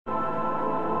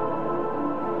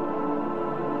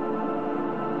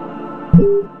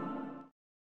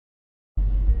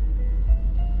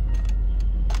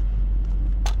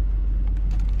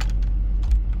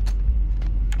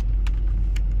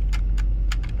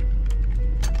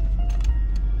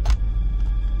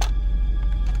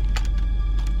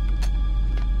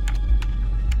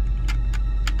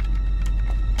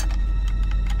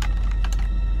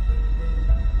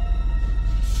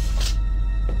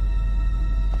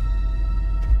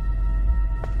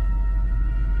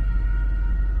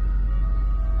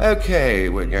Okay,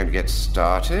 we're going to get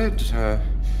started.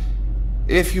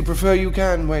 If you prefer, you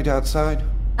can wait outside.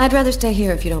 I'd rather stay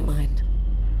here if you don't mind.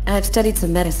 I've studied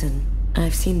some medicine.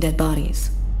 I've seen dead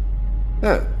bodies.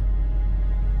 Oh.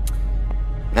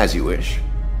 As you wish.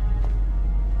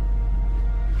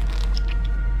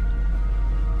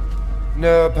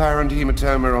 No apparent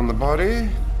hematoma on the body.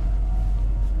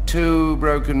 2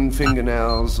 broken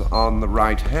fingernails on the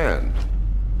right hand.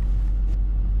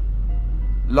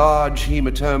 Large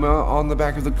hematoma on the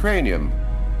back of the cranium.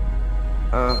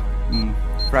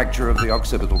 Fracture of the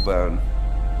occipital bone.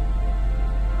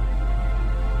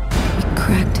 He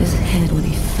cracked his head when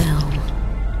he fell.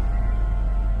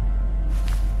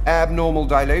 Abnormal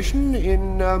dilation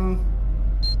in,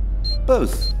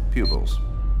 both pupils.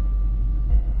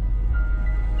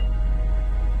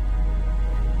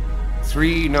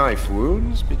 3 knife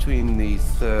wounds between the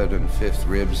 3rd and 5th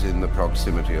ribs in the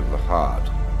proximity of the heart.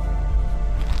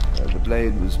 The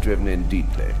blade was driven in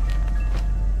deeply.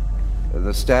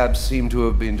 The stabs seem to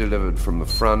have been delivered from the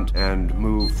front and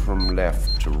moved from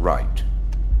left to right.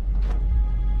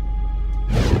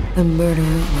 The murderer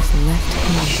was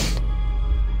left-handed.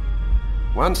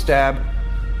 1 stab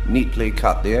neatly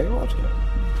cut the aorta,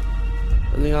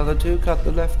 and the other 2 cut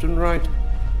the left and right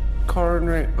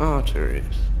coronary arteries.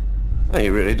 He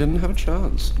really didn't have a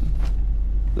chance.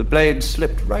 The blade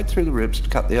slipped right through the ribs to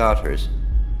cut the arteries.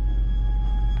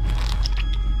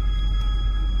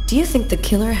 Do you think the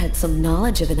killer had some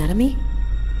knowledge of anatomy?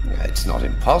 It's not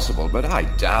impossible, but I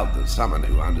doubt that someone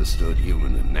who understood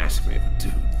human anatomy would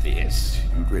do this.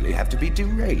 You'd really have to be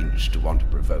deranged to want to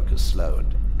provoke a slow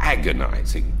and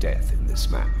agonizing death in this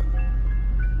manner.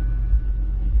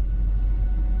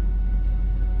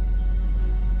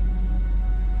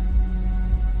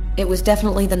 It was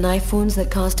definitely the knife wounds that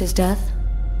caused his death?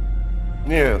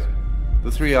 Yes.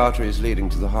 The 3 arteries leading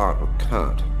to the heart were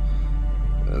cut.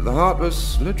 The heart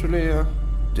was literally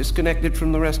disconnected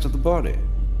from the rest of the body.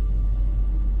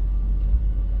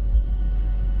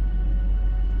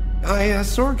 I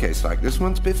saw a case like this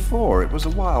once before. It was a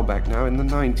while back now, in the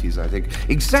 90s, I think.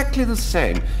 Exactly the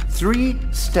same. 3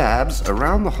 stabs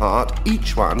around the heart,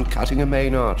 each one cutting a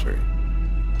main artery.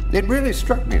 It really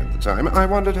struck me at the time. I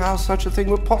wondered how such a thing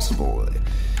were possible.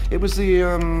 It was the,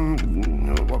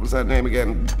 what was that name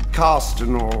again?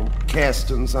 Karsten or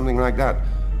Kirsten, something like that.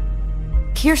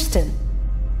 Kirsten?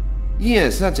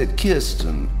 Yes, that's it,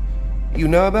 Kirsten. You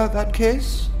know about that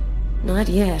case? Not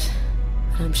yet.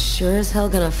 I'm sure as hell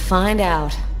gonna find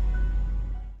out.